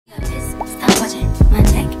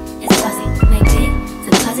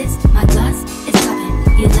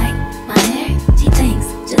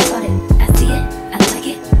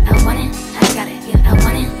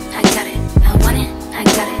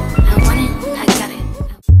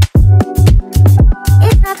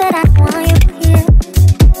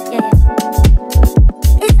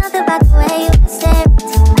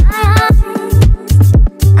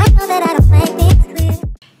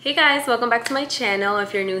welcome back to my channel.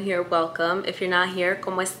 If you're new here, welcome. If you're not here,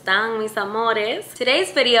 ¿cómo están mis amores?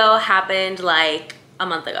 Today's video happened like a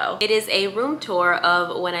month ago. It is a room tour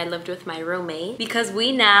of when I lived with my roommate because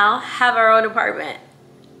we now have our own apartment.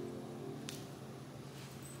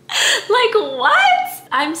 Like what?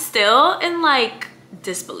 I'm still in like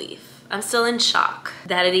disbelief. I'm still in shock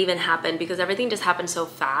that it even happened because everything just happened so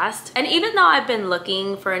fast. And even though I've been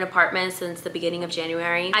looking for an apartment since the beginning of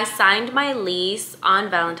January, I signed my lease on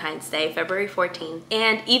Valentine's Day, February 14th.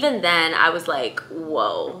 And even then I was like,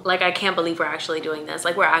 whoa, like I can't believe we're actually doing this.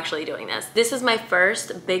 Like we're actually doing this. This is my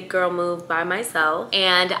first big girl move by myself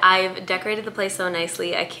and I've decorated the place so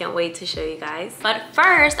nicely. I can't wait to show you guys. But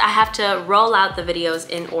first I have to roll out the videos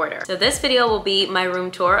in order. So this video will be my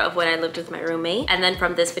room tour of when I lived with my roommate. And then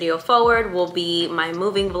from this video forward will be my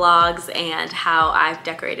moving vlogs and how I've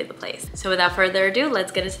decorated the place. So without further ado,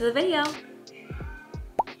 let's get into the video.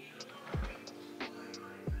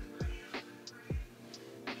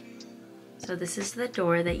 So this is the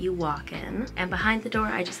door that you walk in, and behind the door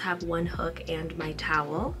I just have one hook and my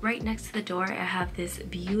towel. Right next to the door I have this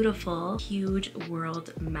beautiful huge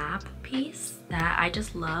world map piece that I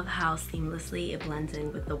just love how seamlessly it blends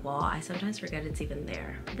in with the wall. I sometimes forget it's even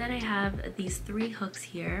there. Then I have these three hooks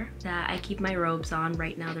here that I keep my robes on.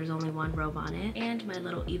 Right now there's only one robe on it, and my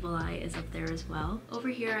little evil eye is up there as well. Over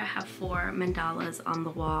here I have 4 mandalas on the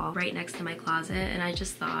wall right next to my closet, and I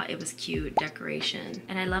just thought it was cute decoration.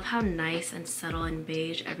 And I love how nice and subtle and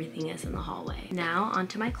beige everything is in the hallway. Now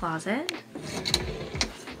onto my closet.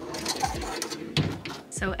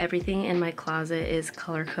 So everything in my closet is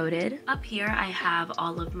color coded. Up here I have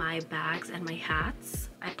all of my bags and my hats.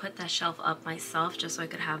 I put that shelf up myself just so I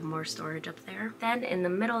could have more storage up there. Then in the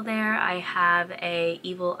middle there, I have a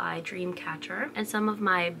evil eye dream catcher and some of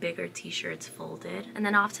my bigger t-shirts folded. And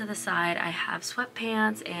then off to the side, I have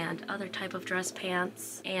sweatpants and other type of dress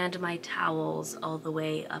pants and my towels all the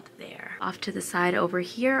way up there. Off to the side over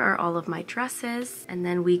here are all of my dresses. And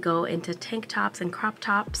then we go into tank tops and crop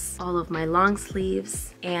tops, all of my long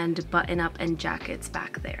sleeves and button up and jackets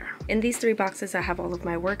back there. In these 3 boxes, I have all of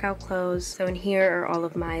my workout clothes. So in here are all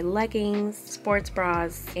of my leggings, sports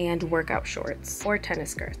bras, and workout shorts or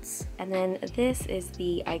tennis skirts. And then this is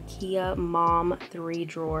the IKEA Mom 3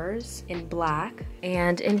 drawers in black.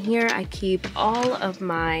 And in here I keep all of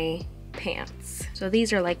my pants. So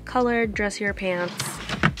these are like colored dressier pants.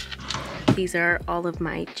 These are all of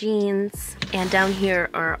my jeans. And down here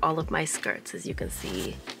are all of my skirts. As you can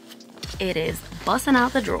see, it is busting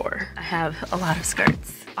out the drawer. I have a lot of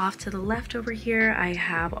skirts. Off to the left over here, I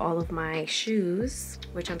have all of my shoes,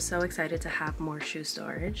 which I'm so excited to have more shoe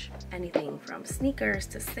storage. Anything from sneakers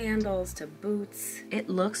to sandals to boots. It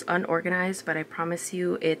looks unorganized, but I promise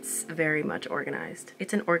you it's very much organized.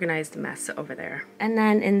 It's an organized mess over there. And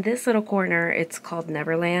then in this little corner, it's called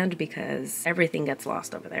Neverland because everything gets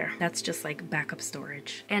lost over there. That's just like backup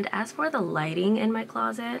storage. And as for the lighting in my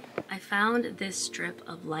closet, I found this strip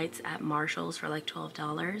of lights at Marshall's for like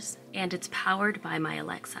 $12, and it's powered by my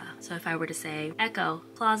Alexa. So if I were to say, Echo,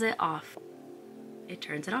 closet off, it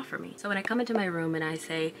turns it off for me. So when I come into my room and I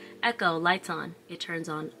say, Echo, lights on, it turns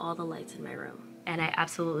on all the lights in my room. And I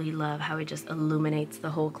absolutely love how it just illuminates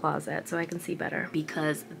the whole closet so I can see better.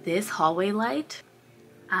 Because this hallway light,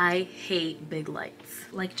 I hate big lights.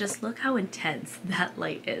 Like, just look how intense that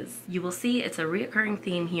light is. You will see it's a reoccurring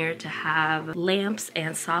theme here to have lamps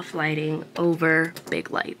and soft lighting over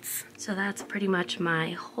big lights. So that's pretty much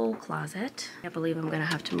my whole closet. I believe I'm gonna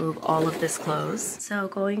have to move all of this clothes. So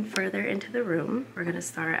going further into the room, we're gonna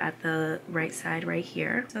start at the right side right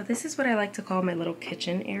here. So this is what I like to call my little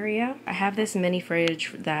kitchen area. I have this mini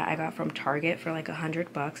fridge that I got from Target for like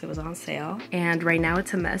 $100. It was on sale. And right now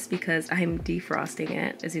it's a mess because I'm defrosting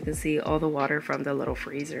it. As you can see, all the water from the little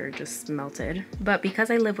freezer just melted. But because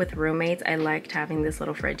I live with roommates, I liked having this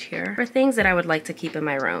little fridge here for things that I would like to keep in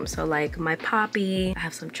my room. So like my Poppy, I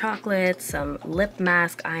have some chocolate, some lip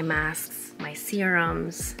mask, eye masks, my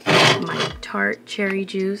serums, my Tarte cherry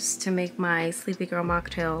juice to make my Sleepy Girl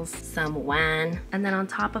mocktails, some wine. And then on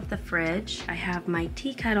top of the fridge, I have my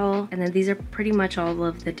tea kettle. And then these are pretty much all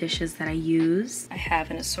of the dishes that I use. I have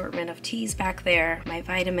an assortment of teas back there, my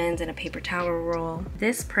vitamins, and a paper towel roll.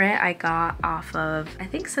 This print I got off of, I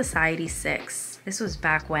think, Society 6. This was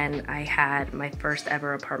back when I had my first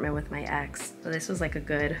ever apartment with my ex. So this was like a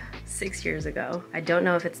good 6 years ago. I don't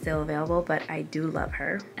know if it's still available, but I do love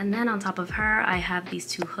her. And then on top of her, I have these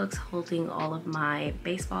 2 hooks holding all of my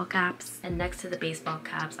baseball caps. And next to the baseball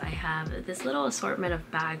caps, I have this little assortment of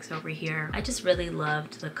bags over here. I just really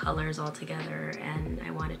loved the colors all together, and I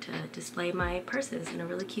wanted to display my purses in a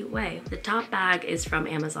really cute way. The top bag is from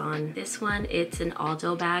Amazon. This one, it's an all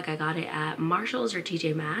Alto bag. I got it at Marshall's or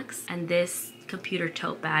TJ Maxx. And this computer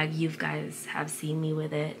tote bag, you guys have seen me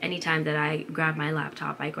with it. Anytime that I grab my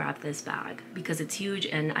laptop, I grab this bag because it's huge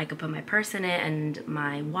and I could put my purse in it and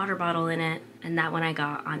my water bottle in it. And that one I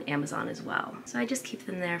got on Amazon as well. So I just keep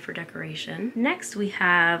them there for decoration. Next we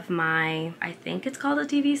have my, I think it's called a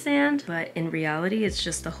TV stand, but in reality it's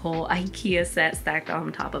just a whole IKEA set stacked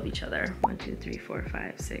on top of each other. 1, 2, 3, 4,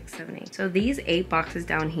 5, 6, 7, 8. So these 8 boxes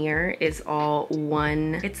down here is all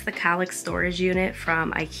one. It's the Calyx storage unit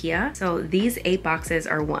from IKEA. So these 8 boxes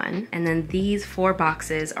are one, and then these 4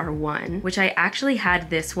 boxes are one, which I actually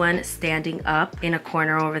had this one standing up in a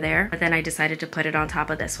corner over there, but then I decided to put it on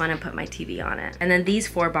top of this one and put my TV on it. And then these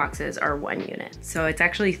 4 boxes are 1 unit. So it's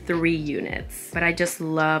actually 3 units, but I just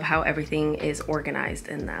love how everything is organized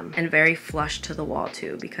in them and very flush to the wall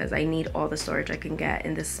too, because I need all the storage I can get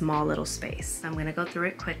in this small little space. I'm gonna go through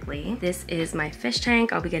it quickly. This is my fish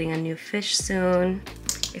tank. I'll be getting a new fish soon.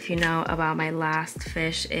 If you know about my last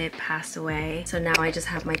fish, it passed away. So now I just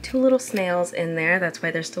have my 2 little snails in there. That's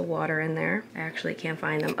why there's still water in there. I actually can't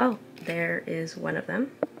find them. Oh, there is one of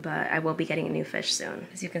them. But I will be getting a new fish soon.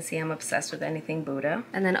 As you can see, I'm obsessed with anything Buddha.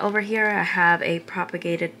 And then over here, I have a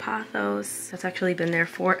propagated pothos that's actually been there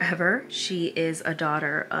forever. She is a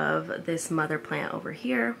daughter of this mother plant over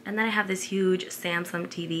here. And then I have this huge Samsung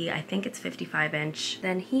TV. I think it's 55-inch.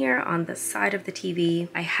 Then here on the side of the TV,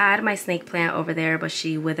 I had my snake plant over there, but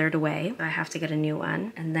she withered away. So I have to get a new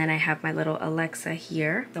one. And then I have my little Alexa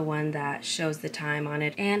here, the one that shows the time on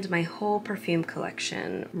it, and my whole perfume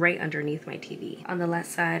collection right underneath my TV. On the left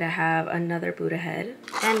side, I have another Buddha head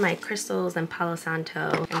and my crystals and Palo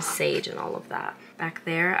Santo and sage and all of that. Back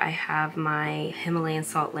there, I have my Himalayan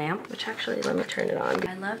salt lamp, which actually, let me turn it on.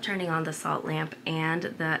 I love turning on the salt lamp and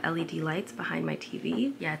the LED lights behind my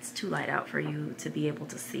TV. Yeah, it's too light out for you to be able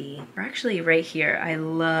to see. Or actually right here, I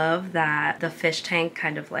love that the fish tank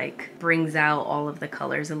kind of like brings out all of the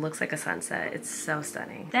colors and looks like a sunset. It's so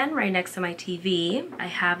stunning. Then right next to my TV, I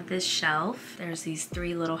have this shelf. There's these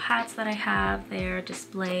 3 little hats that I have there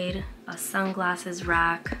displayed, a sunglasses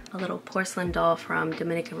rack, a little porcelain doll from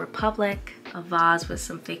Dominican Republic, a vase with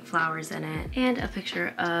some fake flowers in it, and a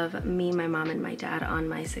picture of me, my mom, and my dad on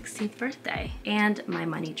my 16th birthday, and my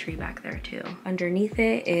money tree back there too. Underneath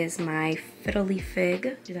it is my fiddly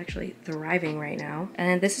fig. She's actually thriving right now.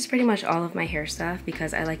 And this is pretty much all of my hair stuff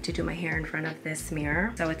because I like to do my hair in front of this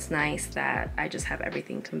mirror. So it's nice that I just have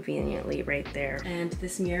everything conveniently right there. And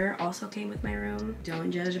this mirror also came with my room.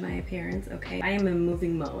 Don't judge my appearance, okay? I am in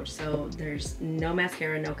moving mode, so there's no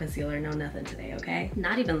mascara, no concealer, no nothing today, okay?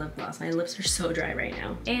 Not even lip gloss. My lips are so dry right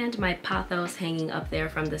now. And my pothos hanging up there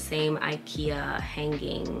from the same IKEA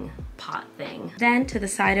hanging pot thing. Then to the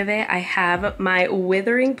side of it, I have my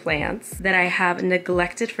withering plants that I have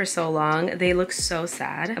neglected for so long. They look so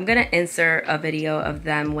sad. I'm gonna insert a video of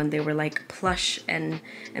them when they were like plush and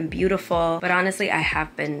beautiful, but honestly, I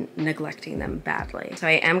have been neglecting them badly. So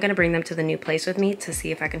I am gonna bring them to the new place with me to see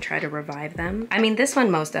if I can try to revive them. I mean, this one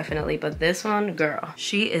most definitely, but this one, girl,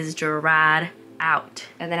 she is drad out.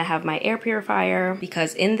 And then I have my air purifier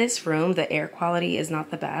because in this room the air quality is not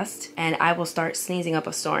the best and I will start sneezing up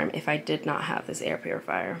a storm if I did not have this air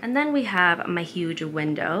purifier. And then we have my huge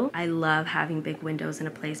window. I love having big windows in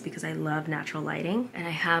a place because I love natural lighting, and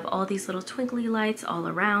I have all these little twinkly lights all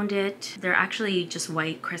around it. They're actually just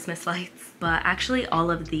white Christmas lights, but actually all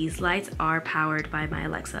of these lights are powered by my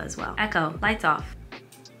Alexa as well. Echo, lights off.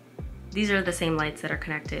 These are the same lights that are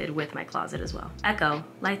connected with my closet as well. Echo,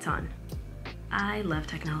 lights on. I love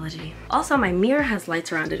technology. Also, my mirror has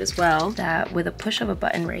lights around it as well that with a push of a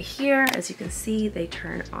button right here, as you can see, they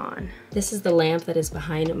turn on. This is the lamp that is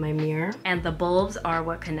behind my mirror, and the bulbs are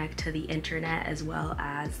what connect to the internet as well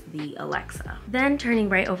as the Alexa. Then turning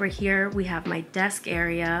right over here, we have my desk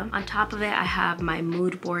area. On top of it, I have my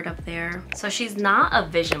mood board up there. So she's not a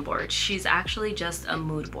vision board. She's actually just a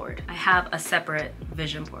mood board. I have a separate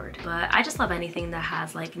vision board, but I just love anything that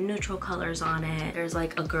has like neutral colors on it. There's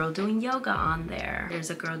like a girl doing yoga on there.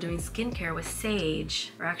 There's a girl doing skincare with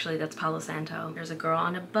sage, or actually that's Palo Santo. There's a girl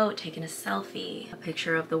on a boat taking a selfie, a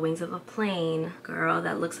picture of the wings of a plane, girl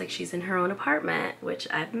that looks like she's in her own apartment, which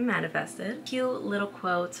I've manifested. Cute little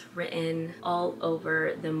quotes written all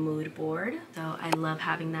over the mood board. So I love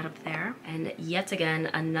having that up there. And yet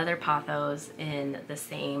again, another pothos in the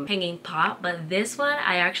same hanging pot, but this one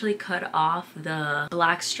I actually cut off the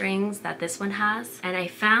black strings that this one has, and I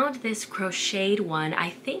found this crocheted one,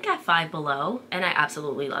 I think at Five Below. below, and I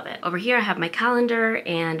absolutely love it. Over here I have my calendar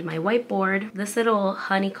and my whiteboard. This little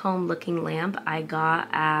honeycomb looking lamp I got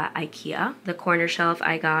at IKEA. The corner shelf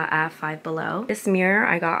I got at Five Below. This mirror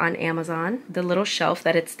I got on Amazon. The little shelf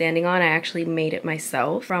that it's standing on, I actually made it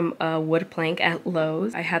myself from a wood plank at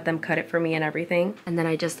Lowe's. I had them cut it for me and everything, and then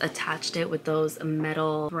I just attached it with those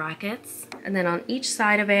metal brackets. And then on each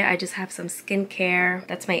side of it I just have some skincare.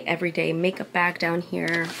 That's my everyday makeup bag down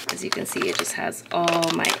here. As you can see, it just has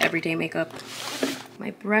all my everyday makeup. My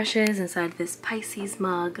brushes inside this Pisces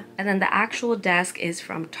mug. And then the actual desk is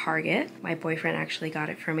from Target. My boyfriend actually got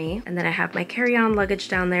it for me. And then I have my carry-on luggage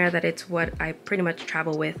down there that it's what I pretty much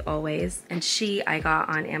travel with always. And I got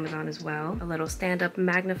on Amazon as well. A little stand-up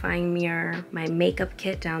magnifying mirror. My makeup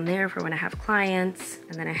kit down there for when I have clients.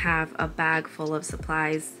 And then I have a bag full of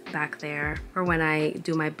supplies back there for when I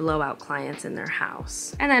do my blowout clients in their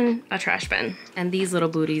house. And then a trash bin. And these little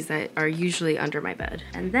booties that are usually under my bed.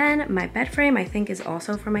 And then my bed frame I think is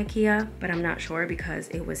also from IKEA, but I'm not sure because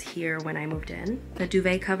it was here when I moved in. The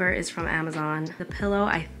duvet cover is from Amazon. The pillow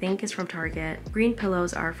I think is from Target. Green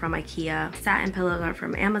pillows are from IKEA. Satin pillows are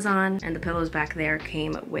from Amazon, and the pillows back there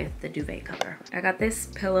came with the duvet cover. I got this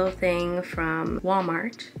pillow thing from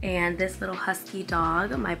Walmart, and this little husky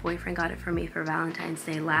dog, my boyfriend got it for me for Valentine's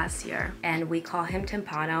Day last year, and we call him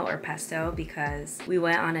Timpano or Pesto because we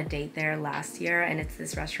went on a date there last year, and it's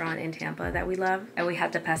this restaurant in Tampa that we love, and we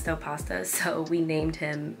had the pesto pasta, so we named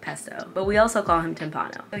him Pesto, but we also call him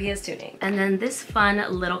Timpano. So he has two names. And then this fun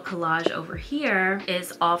little collage over here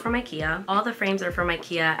is all from IKEA. All the frames are from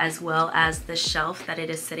IKEA, as well as the shelf that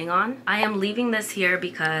it is sitting on. I am leaving this here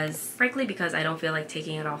frankly because I don't feel like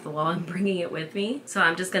taking it off the wall and bringing it with me. So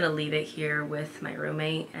I'm just gonna leave it here with my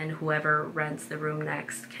roommate, and whoever rents the room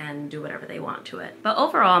next can do whatever they want to it. But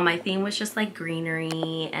overall, my theme was just like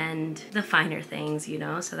greenery and the finer things, you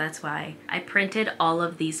know? So that's why I printed all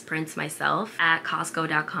of these prints myself at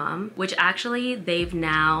Costco.com, which actually they've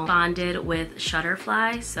now bonded with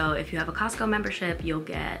Shutterfly. So if you have a Costco membership, you'll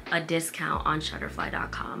get a discount on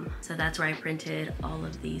Shutterfly.com. So that's where I printed all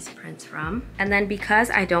of these prints from. And then because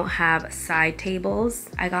I don't have side tables,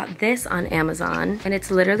 I got this on Amazon, and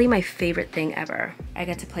it's literally my favorite thing ever. I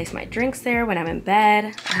get to place my drinks there when I'm in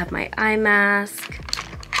bed. I have my eye mask,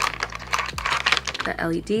 the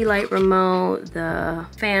LED light remote, the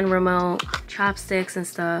fan remote, chopsticks and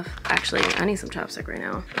stuff. Actually, I need some chopstick right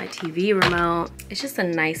now. My TV remote. It's just a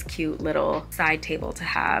nice, cute little side table to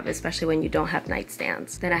have, especially when you don't have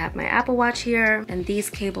nightstands. Then I have my Apple Watch here, and these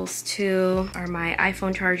cables too are my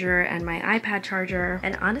iPhone charger and my iPad charger.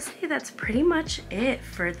 And honestly, that's pretty much it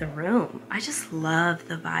for the room. I just love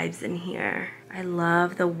the vibes in here. I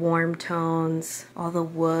love the warm tones, all the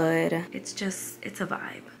wood. It's a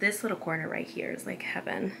vibe. This little corner right here is like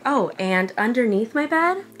heaven. Oh, and underneath my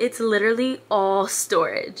bed, it's literally all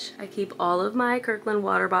storage. I keep all of my Kirkland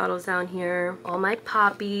water bottles down here, all my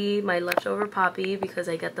poppy, my leftover poppy, because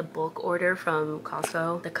I get the bulk order from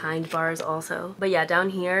Costco, the Kind bars also. But yeah, down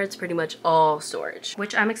here, it's pretty much all storage,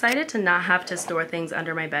 which I'm excited to not have to store things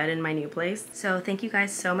under my bed in my new place. So thank you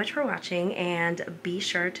guys so much for watching, and be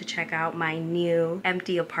sure to check out my new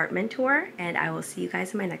empty apartment tour, and I will see you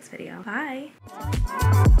guys in my next video. Bye.